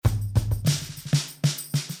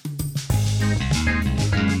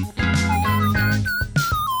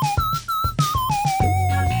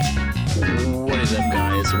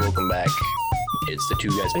It's the Two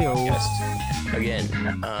Guys Heyo. podcast.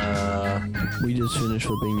 Again, We just finished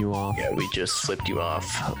flipping you off yeah, we just flipped you off.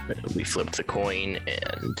 We flipped the coin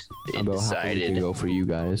and it about how we decided could go for you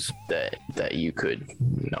guys. that you could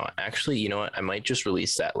not. Actually, you know what? I might just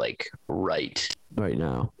release that like right Right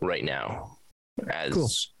now. now as Cool.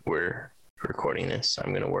 we're recording this.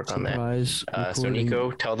 I'm going to work on that. Surprise. So recording.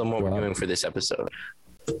 Nico, tell them what Wow. we're doing for this episode.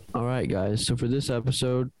 All right, guys. So for this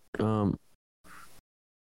episode,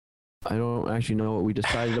 I don't actually know what we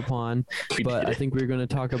decided upon, We but did I it. think we're going to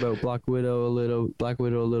talk about Black Widow a little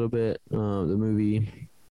bit, the movie,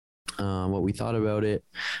 what we thought about it,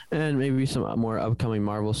 and maybe some more upcoming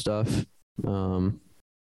Marvel stuff,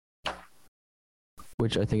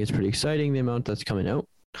 which I think is pretty exciting, the amount that's coming out.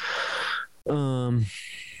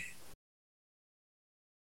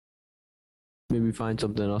 Maybe find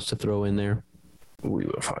something else to throw in there. We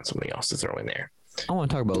will find something else to throw in there. I want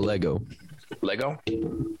to talk about Lego. Lego?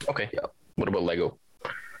 Okay. What about Lego?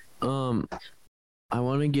 I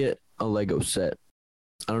want to get a Lego set.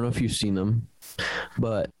 I don't know if you've seen them,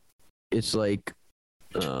 but it's like,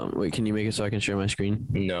 wait, can you make it so I can share my screen?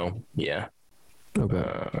 No. Yeah. Okay,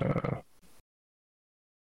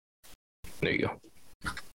 There you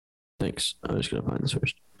go. thanks. I'm just gonna find this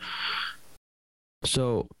first.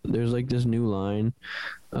 So there's like this new line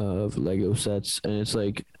of Lego sets, and it's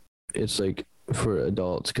like for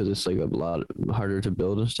adults because it's like a lot harder to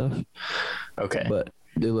build and stuff. Okay. But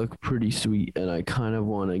they look pretty sweet, and I kind of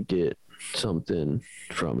want to get something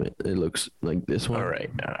from it. It looks like this one. All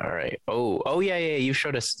right. Oh yeah. You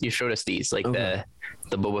showed us these, like Okay.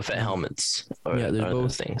 the Boba Fett helmets. Yeah, there's or those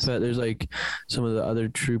both things. But there's like some of the other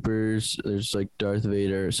troopers. There's like Darth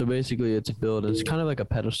Vader. So basically, it's built. It's kind of like a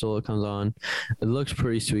pedestal it comes on. It looks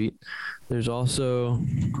pretty sweet. There's also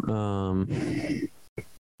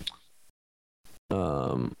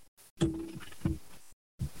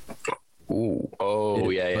Ooh. Oh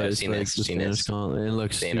yeah. but I've it's seen like this. the Seen Thanos this. gauntlet. It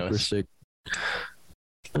looks super Thanos. sick.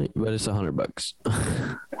 But it's $100.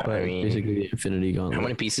 But I mean, basically, the Infinity Gauntlet. how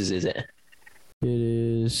many pieces is it? It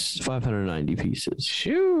is 590 pieces.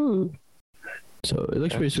 Shoot. So it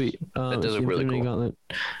looks pretty sweet. does it's look the really Infinity cool. Gauntlet.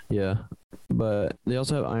 Yeah, but they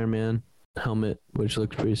also have Iron Man helmet, which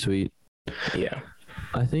looks pretty sweet. Yeah.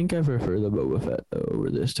 I think I prefer the Boba Fett though, over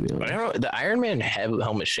this, to be I honest. don't know. The Iron Man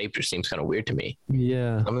helmet shape just seems kind of weird to me.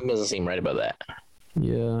 Yeah, Something doesn't seem right about that.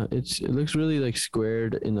 yeah. It looks really like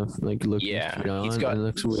squared in the like look. Yeah, he's got. It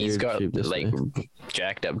looks weird he's got shaped this like way.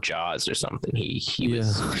 jacked up jaws or something. He's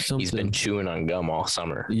something. been chewing on gum all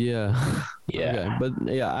summer. Yeah. Yeah. Okay.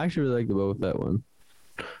 But yeah, I actually really like the Boba Fett one.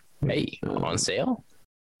 Hey, on sale?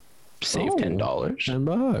 Save Oh. $10.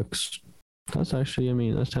 $10. That's actually, I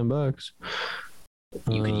mean, that's $10.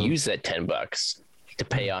 You could Uh, use that $10 to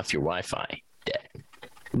pay off your Wi-Fi debt.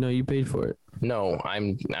 No, you paid for it. No,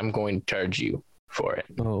 I'm going to charge you for it.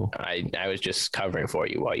 Oh. I was just covering for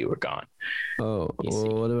you while you were gone. Oh. You see.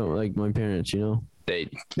 Well, what about like my parents? You know.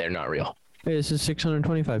 They're not real. Hey, this is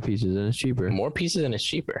 625 pieces and it's cheaper. More pieces and it's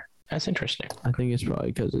cheaper. That's interesting. I think it's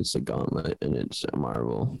probably because it's a gauntlet and it's a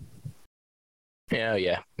Marvel.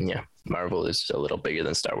 Yeah. Marvel is a little bigger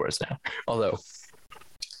than Star Wars now. Although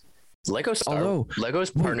Lego's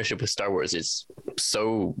partnership with Star Wars is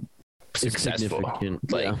so It's successful.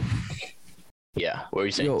 significant. Like, Yeah. yeah. What were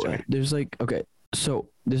you saying? Yo, Sorry. there's like, okay, so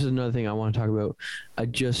this is another thing I want to talk about. I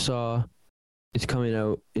just saw it's coming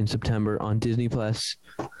out in September on Disney Plus.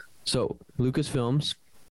 So Lucasfilms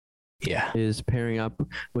Yeah. is pairing up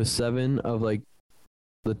with 7 of like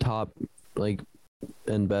the top like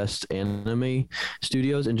and best anime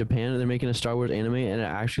studios in Japan. They're making a Star Wars anime and it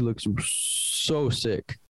actually looks so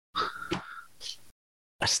sick.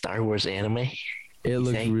 A Star Wars anime. It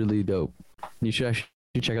looks think? really dope. You should actually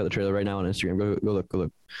check out the trailer right now on Instagram. Go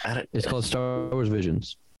look. It's called Star Wars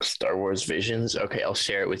Visions. Star Wars Visions. Okay, I'll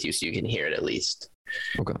share it with you so you can hear it at least.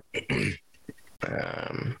 Okay.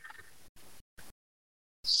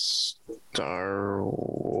 Star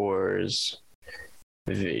Wars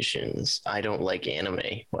Visions. I don't like anime.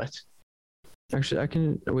 What? Actually, I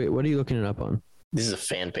can wait. What are you looking it up on? This is a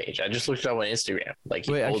fan page. I just looked it up on Instagram. Like,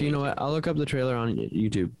 Wait, actually, you know what? I'll look up the trailer on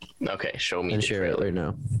YouTube Okay, show me and the share it trailer. right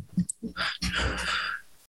now.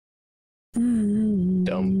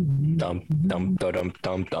 Dum.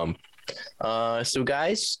 So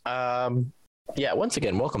guys, yeah, once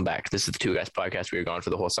again, welcome back. This is the Two Guys podcast. We were gone for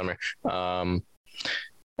the whole summer. I'm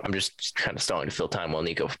just kind of stalling to fill time while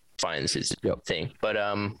Nico finds his thing. But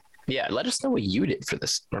Yeah, let us know what you did for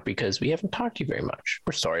this summer because we haven't talked to you very much.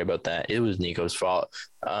 We're sorry about that. It was Nico's fault.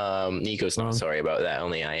 Nico's not sorry about that.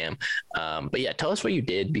 Only I am. But yeah, tell us what you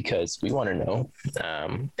did because we want to know.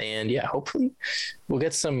 And yeah, hopefully we'll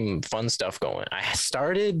get some fun stuff going. I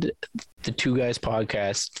started the Two Guys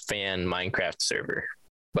Podcast fan Minecraft server,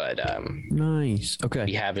 but nice. Okay,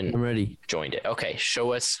 we haven't. I'm ready. Joined it. Okay,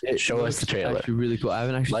 show us the trailer. Actually, really cool. I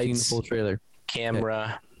haven't actually seen the Lights, full trailer.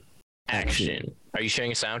 Camera, action. Are you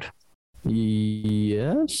sharing a sound?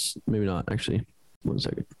 Yes, maybe not actually. 1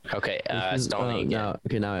 second. Okay, stalling again.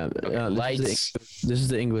 Now I am. Okay, lights. This is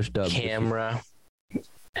the English dub. Camera,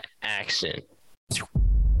 action.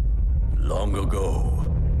 Long ago,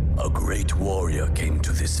 a great warrior came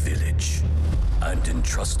to this village and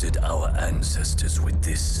entrusted our ancestors with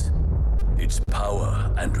this. Its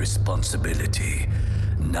power and responsibility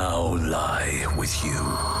now lie with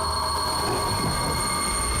you.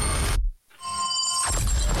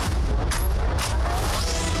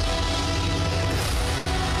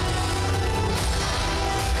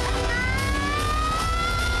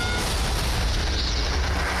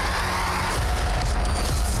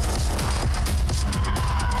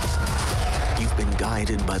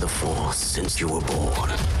 Guided by the Force since you were born.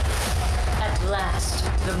 At last,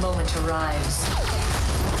 the moment arrives.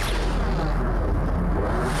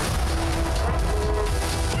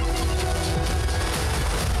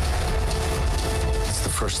 It's the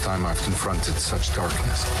first time I've confronted such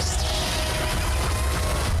darkness.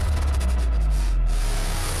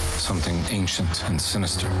 Something ancient and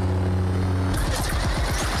sinister.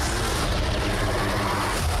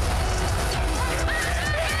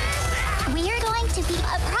 To be a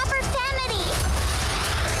proper family.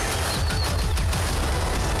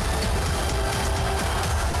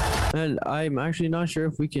 And I'm actually not sure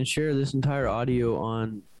if we can share this entire audio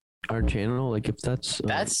on our channel. Like if that's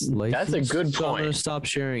that's a licensed. good So I'm point. gonna stop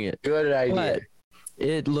sharing it. Good idea. But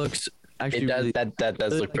it looks actually It does really, that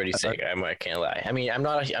does look pretty sick. I can't lie. I mean, I'm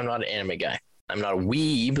not an anime guy. I'm not a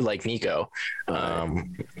weeb like Nico.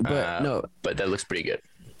 but no, but that looks pretty good.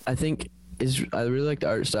 I think I really like the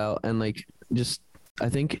art style and like just I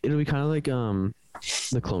think it'll be kind of like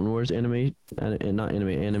the Clone Wars animated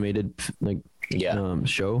like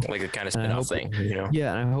show, like a kind of spin-off thing, you know.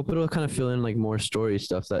 Yeah, and I hope it'll kind of fill in like more story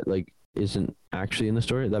stuff that like isn't actually in the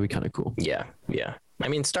story. That'd be kind of cool. Yeah. I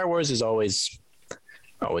mean, Star Wars is always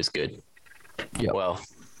good. Yeah. Well,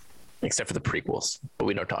 except for the prequels, but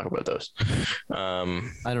we don't talk about those. I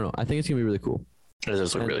don't know. I think it's gonna be really cool. It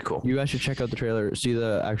does look really cool. You guys should check out the trailer, see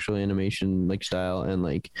the actual animation like style, and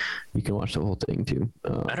like you can watch the whole thing too.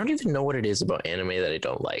 I don't even know what it is about anime that I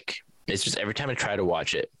don't like. It's just every time I try to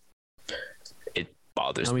watch it, it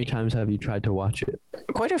bothers me. How many times have you tried to watch it?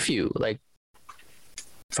 Quite a few, like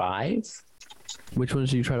 5. Which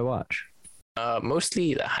ones do you try to watch?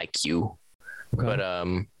 Mostly the Haikyuu, Okay. but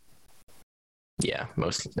yeah,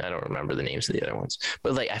 mostly I don't remember the names of the other ones.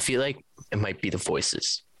 But like I feel like it might be the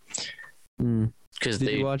voices. Because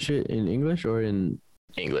Did you watch it in English or in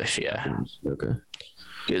English? Yeah. Okay.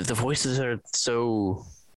 The voices are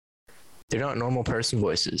they're not normal person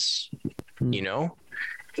voices. You know,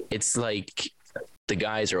 it's like the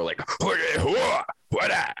guys are like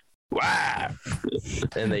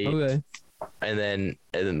and they Okay. and then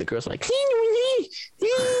the girls are like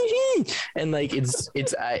and like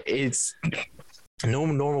it's no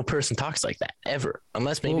normal person talks like that ever,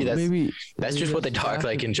 unless maybe that's just what they talk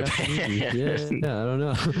like in Japan. Yeah, I don't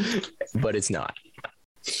know. But it's not.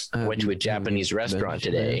 I went to a Japanese restaurant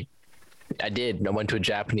today. I did. I went to a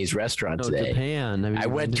Japanese restaurant today. Japan. I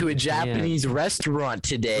went to a Japanese restaurant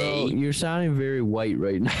today. Bro, you're sounding very white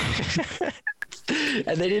right now.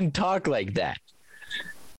 And they didn't talk like that.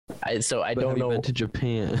 I don't know. Went to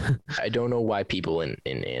Japan. I don't know why people in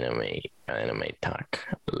anime talk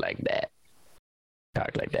like that.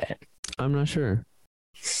 I'm not sure.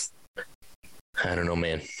 I don't know,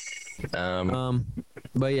 man.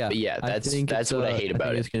 But yeah, that's what I hate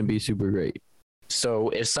about it. It's gonna be super great. So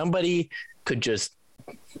if somebody could just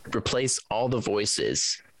replace all the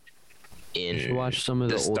voices in watch some of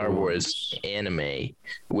the the Star older Wars anime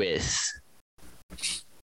with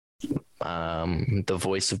the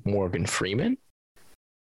voice of Morgan Freeman.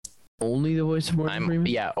 Only the voice of Morgan Freeman?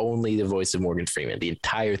 Yeah, only the voice of Morgan Freeman. The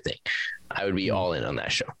entire thing. I would be all in on that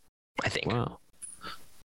show, I think. Wow.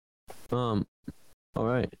 All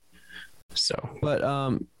right. So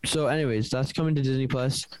anyways, that's coming to Disney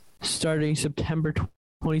Plus starting September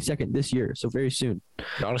 22nd this year, so very soon.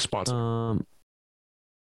 Not a sponsor.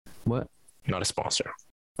 What? Not a sponsor.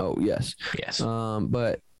 Oh, yes.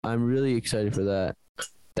 But I'm really excited for that.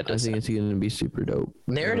 I think it's going to be super dope.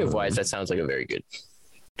 Narrative wise, that sounds like it's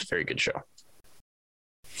a very good show.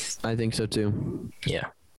 I think so too. Yeah.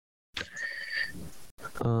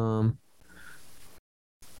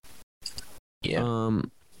 Yeah.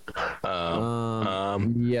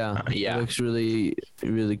 Yeah. Yeah. It looks really,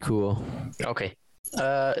 really cool. Okay.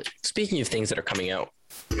 Speaking of things that are coming out,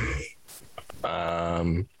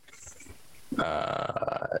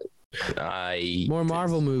 More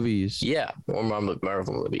Marvel movies. Yeah, more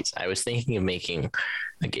Marvel movies. I was thinking of making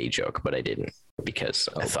a gay joke, but I didn't because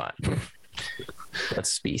I thought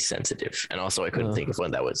let's be sensitive, and also I couldn't think of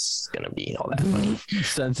one that was gonna be all that funny.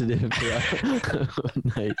 Sensitive. Yeah.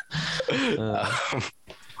 Nice.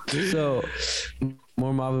 So,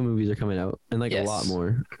 more Marvel movies are coming out, and like a lot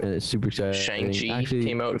more, and it's super exciting. Shang-Chi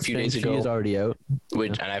came out a few days ago. Shang-Chi is already out,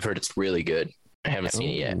 and I've heard it's really good. I haven't seen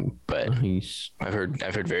it yet, but nice. I've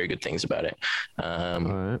heard very good things about it. All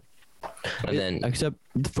right. And then, except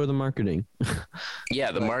for the marketing. Yeah,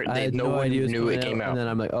 no one knew it came out. And then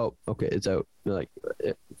I'm like, oh, okay, it's out. Like,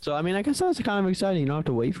 so I mean, I guess that's kind of exciting. You don't have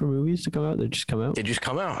to wait for movies to come out; they just come out. They just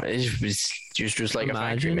come out. It's just like a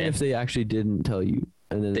factory, man. If they actually didn't tell you,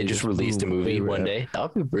 and then they just released a movie one day.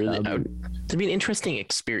 That would be really. It'd be an interesting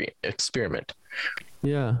experiment.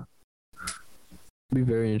 Yeah. Be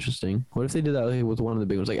very interesting. What if they did that with one of the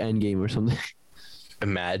big ones, like Endgame or something?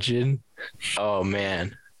 Imagine. Oh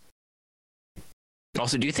man.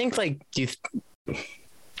 Also, do you think I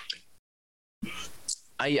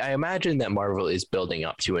imagine that Marvel is building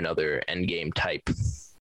up to another Endgame type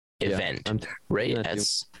event, right?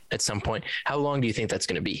 At some point. How long do you think that's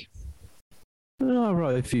going to be?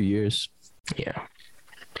 Probably a few years. Yeah.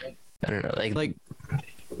 I don't know. Like.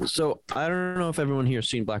 So I don't know if everyone here has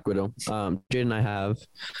seen Black Widow. Jade and I have.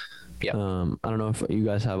 Yeah. I don't know if you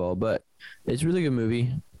guys have all, but it's a really good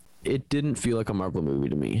movie. It didn't feel like a Marvel movie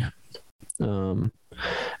to me. And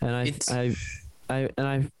I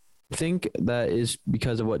think that is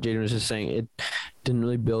because of what Jaden was just saying. It didn't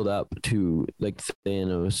really build up to like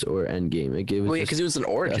Thanos or Endgame. Like it was because it was an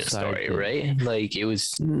origin story, right? Like it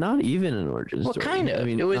was not even an origin story. Kind of. I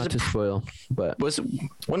mean, it was not to spoil, but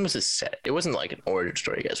when was it set? It wasn't like an origin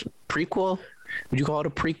story, guys. Prequel? Would you call it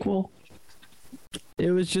a prequel?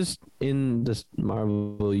 It was just in this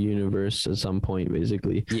Marvel universe at some point,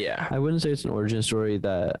 basically. Yeah. I wouldn't say it's an origin story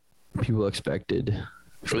that people expected.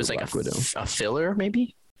 It was like a filler,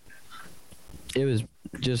 maybe. It was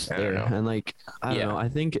just there, and like I don't know. I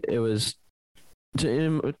think it was.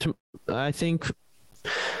 I think,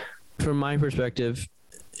 from my perspective,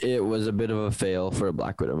 it was a bit of a fail for a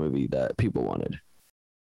Black Widow movie that people wanted.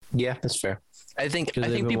 Yeah, that's fair. I think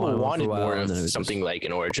people wanted more of something like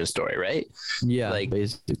an origin story, right? Yeah, like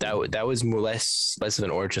basically. that was more less of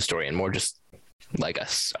an origin story and more just like a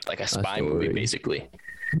spy movie, basically.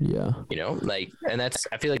 Yeah. You know, like, and I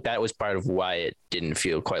feel like that was part of why it didn't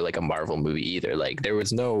feel quite like a Marvel movie either. Like there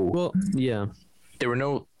was no, there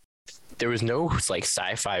was no like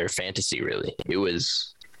sci-fi or fantasy really. It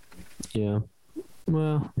was, there was,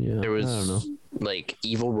 I don't know, like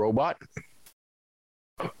evil robot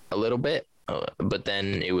a little bit, but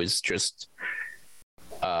then it was just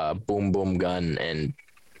boom, boom gun and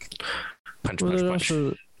punch.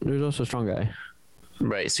 There's also a strong guy.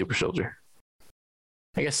 Right. Super soldier.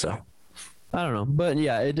 I guess so. I don't know. But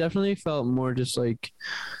yeah, it definitely felt more just like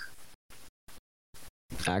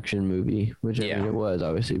action movie, which I mean, it was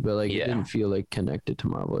obviously, but like it didn't feel like connected to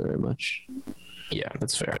Marvel very much. Yeah,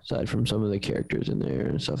 that's fair. Aside from some of the characters in there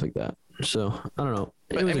and stuff like that. So I don't know.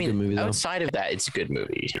 It was a good movie though. Outside of that, it's a good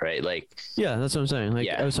movie, right? Like, yeah, that's what I'm saying. Like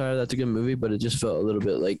outside of that's a good movie, but it just felt a little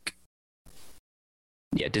bit like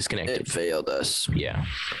disconnected. It failed us. Yeah.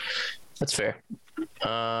 That's fair.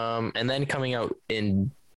 And then coming out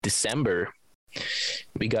in December,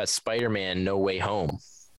 we got Spider-Man: No Way Home,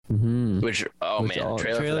 which the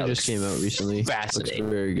trailer just came out recently. Fascinating,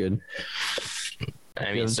 looks very good.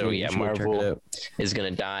 I mean, Marvel is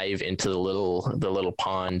gonna dive into the little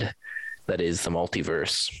pond that is the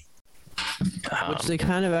multiverse, which they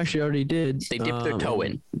kind of actually already did. They dipped their toe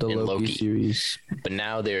in Loki series, but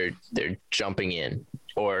now they're jumping in,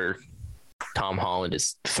 or Tom Holland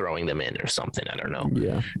is throwing them in or something. I don't know.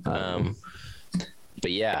 Yeah.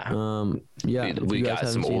 But yeah. We got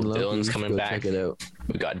some old villains coming back. Check it out.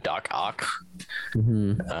 We got Doc Ock.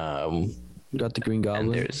 Got the Green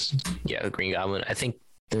Goblin. And the Green Goblin. I think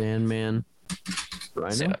the Ant-Man.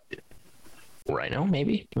 Rhino,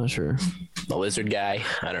 maybe. Not sure. The Lizard Guy.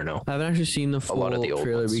 I don't know. I haven't actually seen the full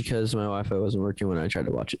trailer ones. because my Wi-Fi wasn't working when I tried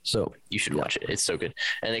to watch it. So you should watch it. It's so good,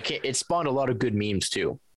 and it spawned a lot of good memes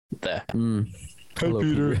too. Hello,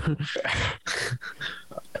 Peter.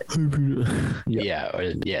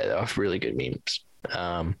 That was really good memes.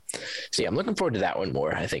 So yeah, I'm looking forward to that one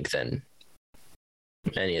more, I think, than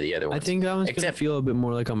any of the other I ones. think that one's gonna Except- feel a bit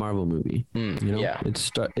more like a Marvel movie. You know, yeah. it's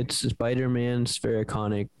Spider-Man. It's very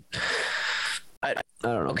iconic. I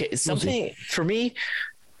don't know. Okay, We'll see. something for me.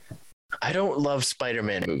 I don't love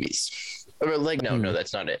Spider-Man movies. Or like, no,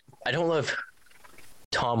 that's not it. I don't love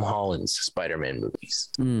Tom Holland's Spider-Man movies,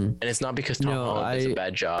 and it's not because Tom Holland does a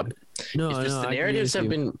bad job. No, It's just the I agree narratives with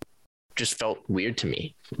have you. been just felt weird to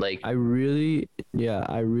me. Like, I really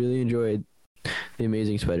enjoyed the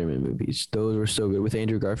Amazing Spider-Man movies. Those were so good with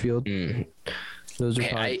Andrew Garfield. Those are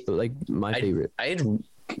Okay, probably like my favorite. I had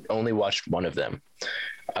only watched one of them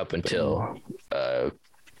up until a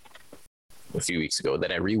few weeks ago.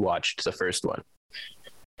 Then I rewatched the first one.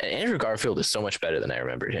 And Andrew Garfield is so much better than I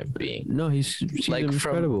remembered him being. No, he's like,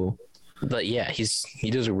 incredible. But yeah, he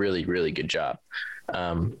does a really, really good job.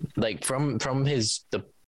 Like from the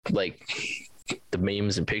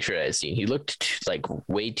memes and picture I've seen, he looked like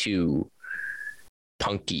way too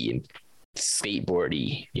punky and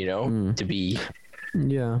skateboardy, to be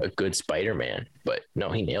Yeah. a good Spider-Man. But no,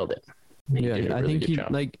 he nailed it. He did a I really think good he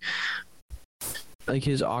job. like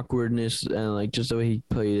his awkwardness and like just the way he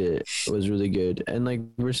played it was really good. And like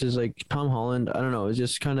versus like Tom Holland, I don't know, it's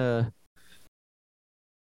just kind of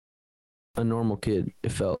a normal kid.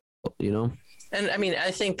 It felt, And I mean,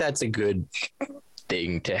 I think that's a good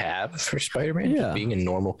thing to have for Spider-Man, Yeah. just being a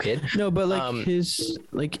normal kid. No, but like his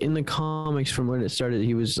like in the comics from when it started,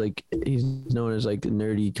 he was like he's known as like the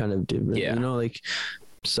nerdy kind of dude. Yeah. Like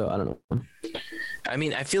so I don't know. I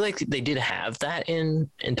mean, I feel like they did have that in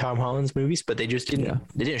Tom Holland's movies, but they just didn't. Yeah.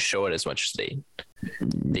 They didn't show it as much as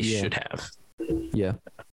they should have. Yeah.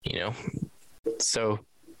 So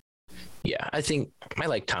yeah, I think I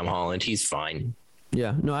like Tom Holland. He's fine.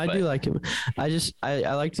 Yeah, no, I But- do like him. I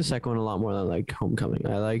liked the second one a lot more than I liked Homecoming.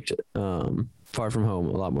 I liked Far From Home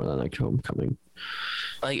a lot more than I liked Homecoming.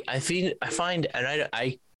 Like I find,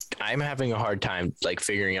 and I'm having a hard time like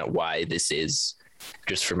figuring out why this is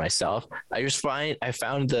just for myself. I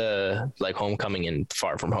found the like Homecoming and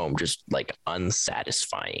Far From Home just like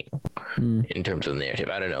unsatisfying in terms of the narrative.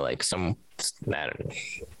 I don't know, like I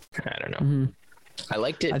don't know. Mm-hmm. I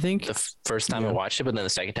liked it. I think- the first time I watched it, but then the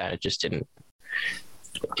second time it just didn't.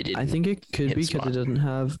 It didn't. I think it could hit be because spot. it doesn't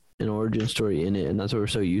have an origin story in it, and that's what we're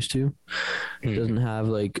so used to. It doesn't have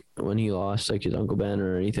like when he lost like his Uncle Ben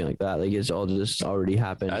or anything like that. Like it's all just already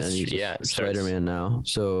happened, That's- and he's yeah, it starts- Spider-Man now.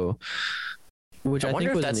 So, which I, I wonder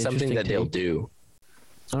think if was that's an something that interesting they'll take. do.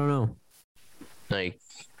 I don't know. Like,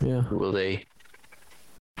 Yeah, will they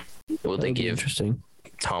that'd be give interesting.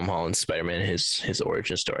 Tom Holland's Spider-Man his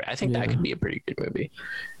origin story? I think that Yeah. could be a pretty good movie.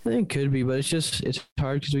 I think it could be, but it's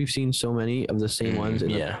hard because we've seen so many of the same ones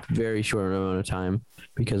in yeah. a very short amount of time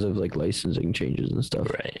because of like licensing changes and stuff.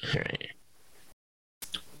 Right.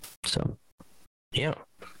 So Yeah.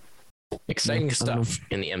 Exciting Yeah, I don't stuff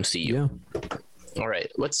in the MCU. yeah, All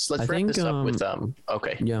right, let's I wrap think, this up with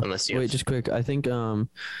okay. yeah. Unless you Wait, have, just quick. I think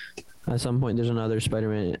at some point there's another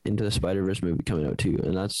Spider-Man Into the Spider-Verse movie coming out too,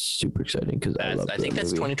 and that's super exciting because I think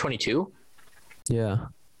that's 2022. Yeah,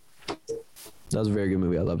 that was a very good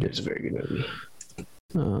movie. I loved It's it. a very good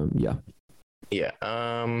movie. Yeah.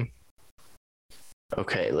 Yeah.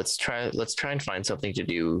 Okay, let's try and find something to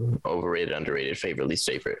do. Overrated, underrated, favorite, least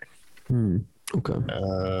favorite. Okay.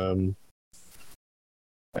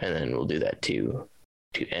 And then we'll do that to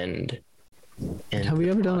end. Have we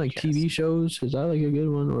the ever done like podcast. TV shows? Is that like a good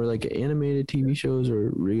one, or like animated TV shows,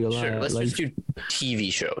 or real Sure, let's life? just do TV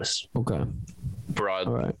shows, Okay. broad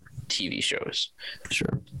All right. TV shows.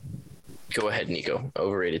 Sure. Go ahead, Nico.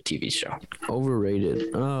 Overrated TV show.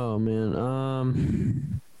 Overrated. Oh man.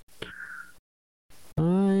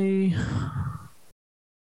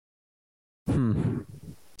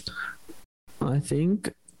 I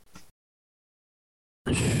think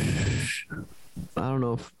I don't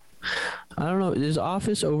know. Is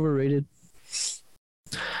Office overrated?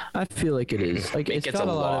 I feel like it is. Like It it's gets got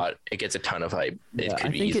a a lot of, It gets a ton of hype. It yeah, could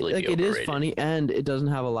I think easily be it is overrated. funny, and it doesn't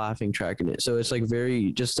have a laughing track in it. So it's like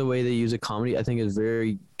very just the way they use a comedy. I think is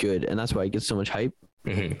very good, and that's why it gets so much hype.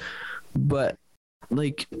 Mhm. But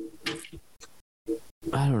like,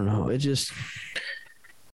 I don't know. It just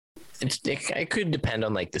It could depend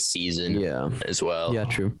on like the season yeah. as well. Yeah,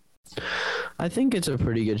 true. I think it's a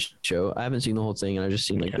pretty good show. I haven't seen the whole thing, and I've just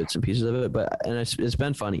seen like Yeah. bits and pieces of it. But it's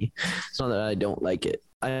been funny. It's not that I don't like it.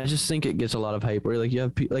 I just think it gets a lot of hype. Where like you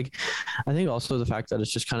have like, I think also the fact that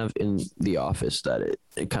it's just kind of in the office that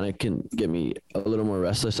it kind of can get me a little more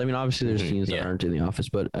restless. I mean, obviously there's Mhm, scenes that yeah. aren't in the office,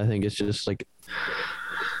 but I think it's just like,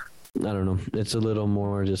 I don't know. It's a little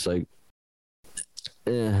more just like,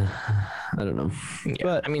 I don't know. Yeah.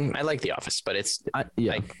 But- I mean, I like The Office, but it's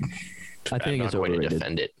Yeah, like I think I'm it's not going to overrated.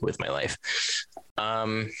 defend it with my life.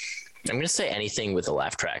 I'm gonna say anything with a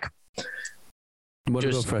laugh track. What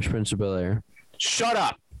Just- about Fresh Prince of Bel-Air? Shut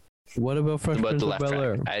up What about Fresh about Prince the of laugh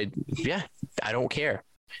Bel-Air? track. I don't care.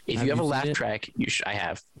 If Have you have a you laugh seen it? track, I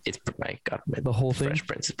have. It's my God. The whole thing? Fresh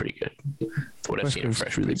Prince is pretty good. What I've Fresh seen Prince of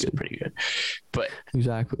is Fresh really Prince is good. pretty good. But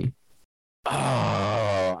Exactly.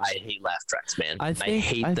 I hate laugh tracks, man. I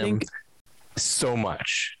hate them so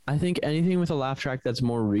much. I think anything with a laugh track that's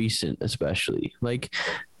more recent, especially like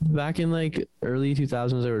back in like early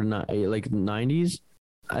 2000s or like 90s.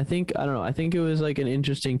 I don't know. I think it was like an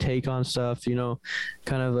interesting take on stuff, you know,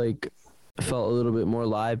 kind of like felt a little bit more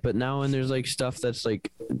live. But now when there's like stuff that's like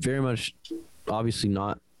very much obviously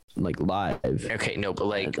not like live. Okay, no, but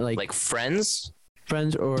like Friends,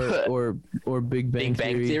 or Big Bang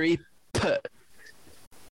Theory. Puh.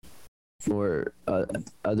 or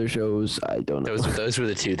other shows. I don't know. Those were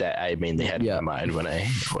the two that I mainly had Yeah. in my mind when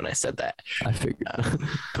I said that. I figured.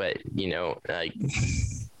 But you know, like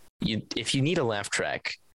if you need a laugh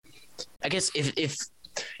track, I guess if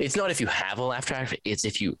it's not if you have a laugh track, it's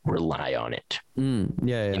if you rely on it.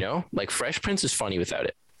 Yeah. You know, like Fresh Prince is funny without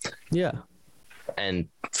it, Yeah. and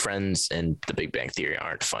Friends and The Big Bang Theory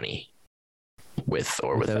aren't funny with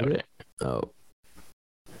or without it. Oh.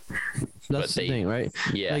 That's the they- thing, right?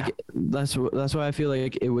 Yeah, Like that's why I feel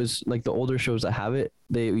like it was like the older shows that have it,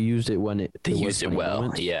 they used it when they was used it funny well.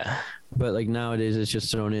 moments. Yeah, But like nowadays, it's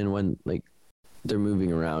just thrown in when like they're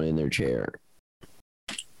moving around in their chair.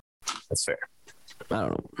 that's fair. I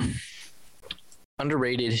don't know.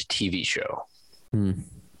 Underrated TV show.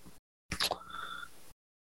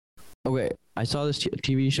 Okay, I saw this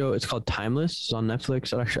TV show. It's called Timeless. It's on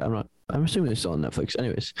Netflix. Actually, I'm assuming it's still on Netflix.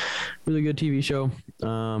 Anyways, really good TV show.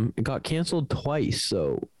 It got canceled twice,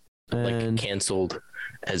 so and Like canceled,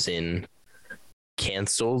 as in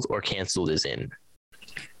canceled, or canceled as in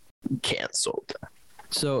canceled.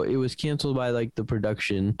 so it was canceled by like the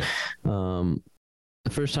production the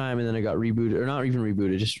first time, and then it got rebooted, or not even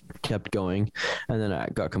rebooted, just kept going, and then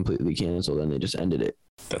it got completely canceled, and they just ended it.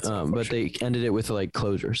 That's But they ended it with like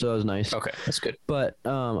closure, so that was nice. okay. That's good. But I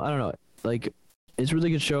don't know, like it's a really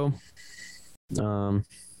good show.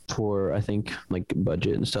 For I think like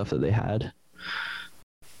budget and stuff that they had.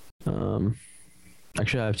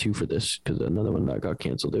 Actually, I have two for this because another one that got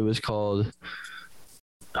canceled. It was called.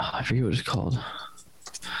 I forget what it's called.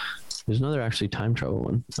 There's another actually time travel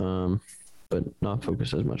one. But not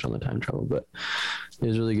focused as much on the time travel. But it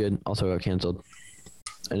was really good. Also got canceled,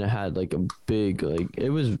 and it had like a big it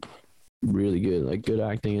was really good, like good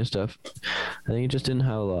acting and stuff. I think it just didn't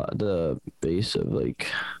have a lot the base of like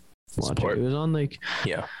watching. Support. It was on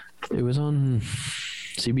Yeah. it was on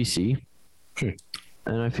CBC.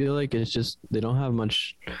 And I feel like it's just they don't have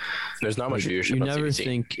much. There's not much viewership. You on never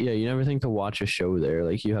CBC. you never think to watch a show there.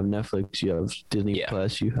 Like you have Netflix, you have Disney Yeah.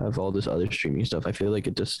 Plus, you have all this other streaming stuff. I feel like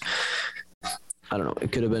it just, I don't know.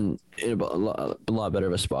 It could have been in a lot better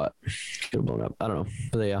of a spot. Could have blown up. I don't know,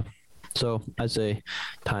 but yeah. So I'd say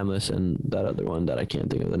Timeless and that other one that I can't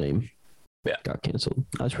think of the name. Yeah. Got canceled.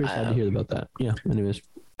 I was pretty sad to hear about that. Yeah. Anyways.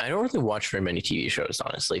 I don't really watch very many TV shows,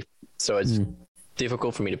 honestly. So it's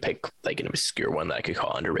difficult for me to pick like an obscure one that I could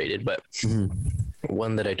call underrated, but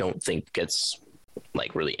one that I don't think gets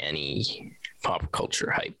like really any pop culture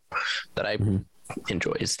hype that I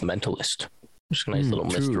enjoy is The Mentalist. Just a nice little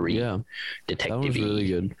True, mystery yeah. That was detective really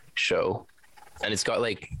good. show, and it's got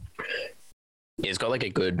like a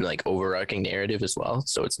good like overarching narrative as well.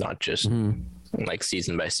 So it's not just like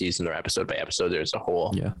season by season or episode by episode. There's a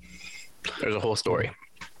whole story.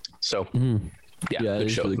 So yeah, Yeah, it good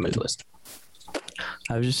is show, really The good. Mentalist.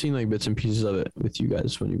 I've just seen like bits and pieces of it with you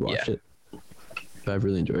guys when you watched it. But I've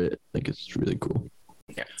really enjoyed it. Like it's really cool.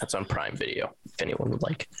 Yeah, that's on Prime Video. If anyone would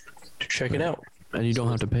like to check it out. And you don't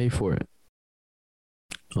have to pay for it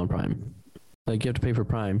on Prime. Like you have to pay for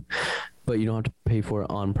Prime, but you don't have to pay for it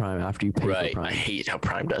on Prime after you pay for Right. Prime. I hate how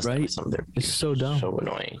Prime does that Right? with some of their It's so dumb. so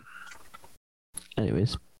annoying.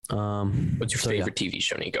 Anyways, What's your so, yeah. favorite TV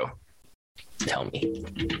show, Nico? Tell me.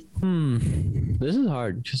 This is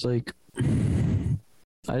hard. Just like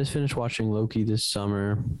I just finished watching Loki this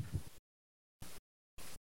summer.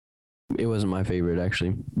 It wasn't my favorite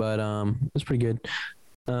actually, but it was pretty good.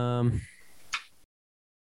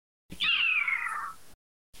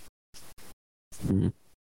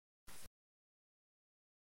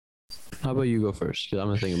 How about you go first? Because I'm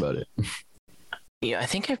gonna think about it. Yeah, I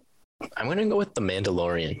think I'm gonna go with The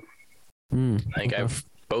Mandalorian. Like Okay. I've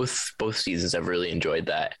both seasons I've really enjoyed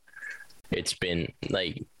that. It's been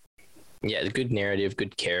like good narrative,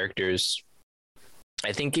 good characters.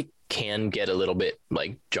 I think it can get a little bit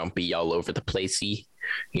like jumpy all over the placey,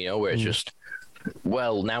 you know, where it's just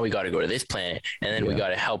well, now we got to go to this planet, and then we got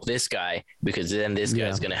to help this guy because then this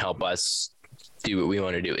guy's going to help us do what we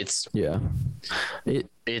want to do. It's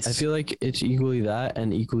I feel like it's equally that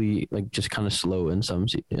and equally like just kind of slow in some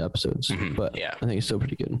episodes, but I think it's still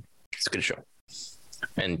pretty good. It's a good show.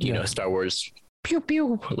 And you know, Star Wars, pew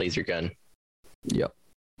pew, laser gun. Yep.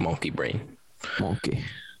 Monkey brain. Monkey.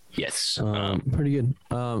 Yes. Pretty good.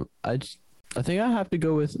 I think I have to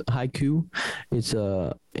go with Haiku. It's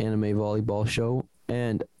a anime volleyball show,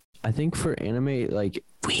 and I think for anime, like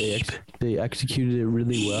they executed it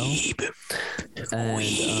really well.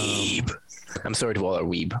 And I'm sorry to all our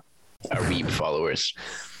weeb followers.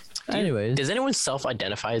 Anyways, does anyone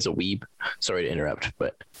self-identify as a weeb? Sorry to interrupt,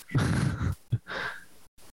 but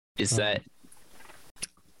is that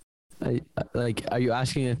are you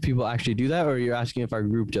asking if people actually do that, or are you asking if our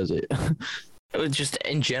group does it? just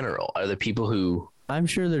in general? Are there people who? I'm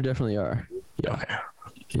sure there definitely are. Yeah. Okay.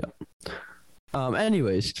 Yeah.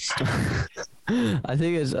 Anyways, I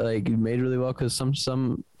think it's like made really well because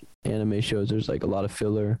some anime shows there's like a lot of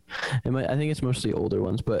filler. I think it's mostly older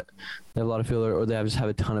ones, but they have a lot of filler, or they just have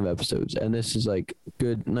a ton of episodes. And this is like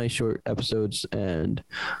good, nice short episodes, and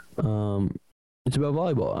it's about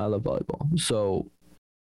volleyball. I love volleyball, so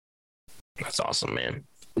that's awesome, man.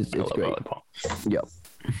 It's great. Volleyball. Yep.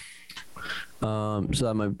 So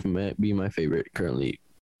that might be my favorite currently.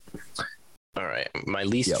 All right, my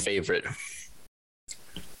least favorite.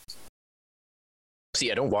 See,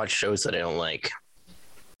 I don't watch shows that I don't like.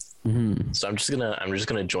 Mm-hmm. So I'm just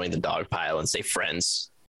gonna join the dog pile and say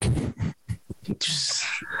Friends. Just,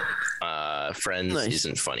 Friends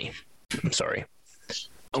isn't funny. I'm sorry.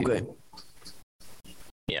 Okay.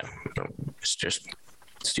 Yeah, it's just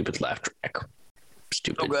stupid laugh track.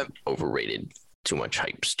 Stupid. Okay. Overrated. Too much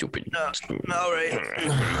hype. Stupid. All right.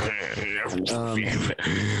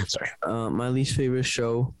 Sorry. My least favorite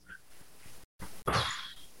show.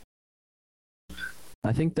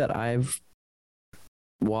 I think that I've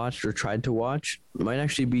watched or tried to watch might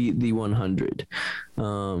actually be The 100.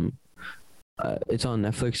 It's on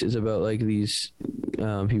Netflix. It's about like these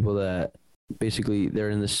people that basically they're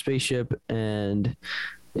in this spaceship and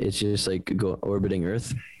it's just like orbiting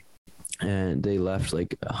Earth, and they left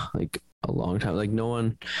like a long time. Like no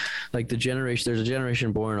one, like there's a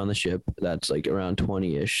generation born on the ship that's like around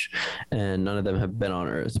 20-ish, and none of them have been on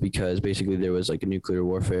Earth because basically there was like a nuclear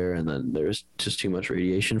warfare, and then there was just too much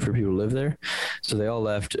radiation for people to live there. So they all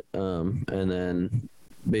left, and then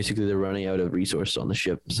basically they're running out of resources on the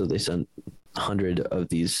ship. So they sent 100 of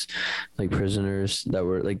these like prisoners that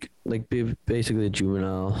were like basically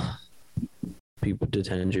juvenile people,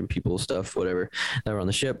 detention people, stuff, whatever, that were on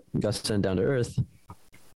the ship, got sent down to Earth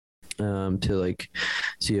to like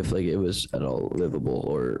see if like it was at all livable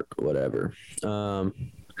or whatever. And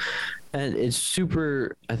it's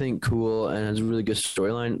super, I think, cool, and has a really good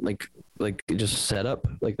storyline, like just set up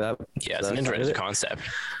like that. Yeah, it's an interesting concept.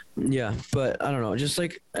 Yeah, but I don't know, just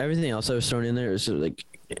like everything else that was thrown in there, it like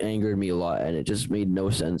angered me a lot, and it just made no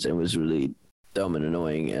sense and was really dumb and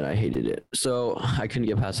annoying, and I hated it. So I couldn't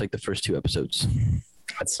get past like the first 2 episodes.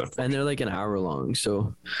 And they're like an hour long,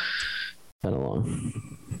 so kind of long.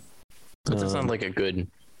 That sounds like a good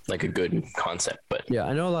concept, but yeah,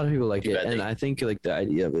 I know a lot of people like it, and I think like the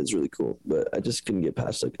idea of it is really cool, but I just couldn't get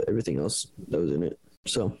past like everything else that was in it.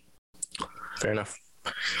 So fair enough.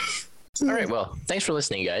 All right, well, thanks for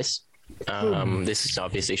listening, guys. This is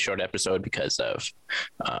obviously a short episode because of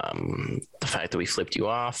the fact that we flipped you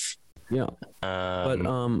off. Yeah. But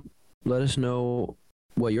let us know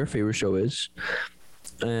what your favorite show is,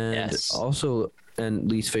 and also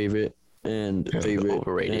least favorite and favorite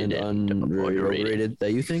overrated and underrated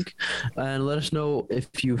that you think, and let us know if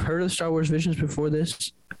you've heard of Star Wars Visions before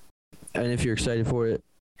this, and if you're excited for it,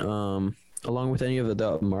 along with any of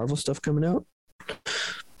the Marvel stuff coming out.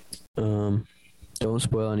 Don't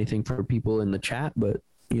spoil anything for people in the chat, but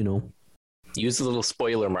you know, use the little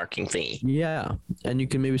spoiler marking thingy. Yeah, and you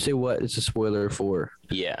can maybe say what it's a spoiler for.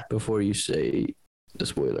 Yeah, before you say the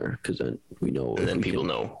spoiler, because then we know. And then people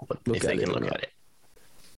know if they can look at it.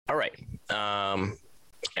 All right. And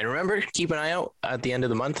remember, keep an eye out at the end of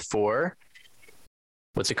the month for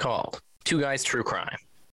what's it called? 2 Guys True Crime.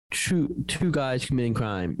 Two guys committing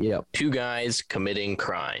crime. Yep. 2 guys committing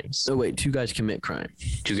crimes. Oh wait, 2 guys commit crime.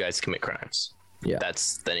 2 guys commit crimes. Yeah,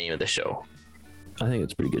 that's the name of the show. I think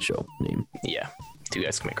it's a pretty good show name. Yeah, 2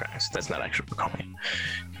 guys commit crimes. That's not actually what we're calling it.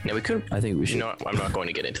 Now we could. I think we should. You know what? I'm not going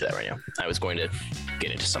to get into that right now. I was going to get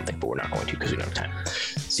into something, but we're not going to because we don't have time.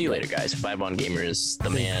 See you later, guys. 5on Gamers. The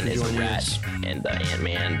man is the rat, and the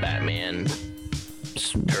Ant-Man, Batman,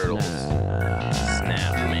 Turtles,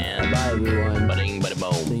 Snap Man. Bye everyone. Bada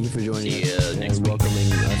boom. Thank you for joining us. See you next week.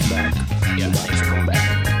 Welcoming us back. Yeah, thanks for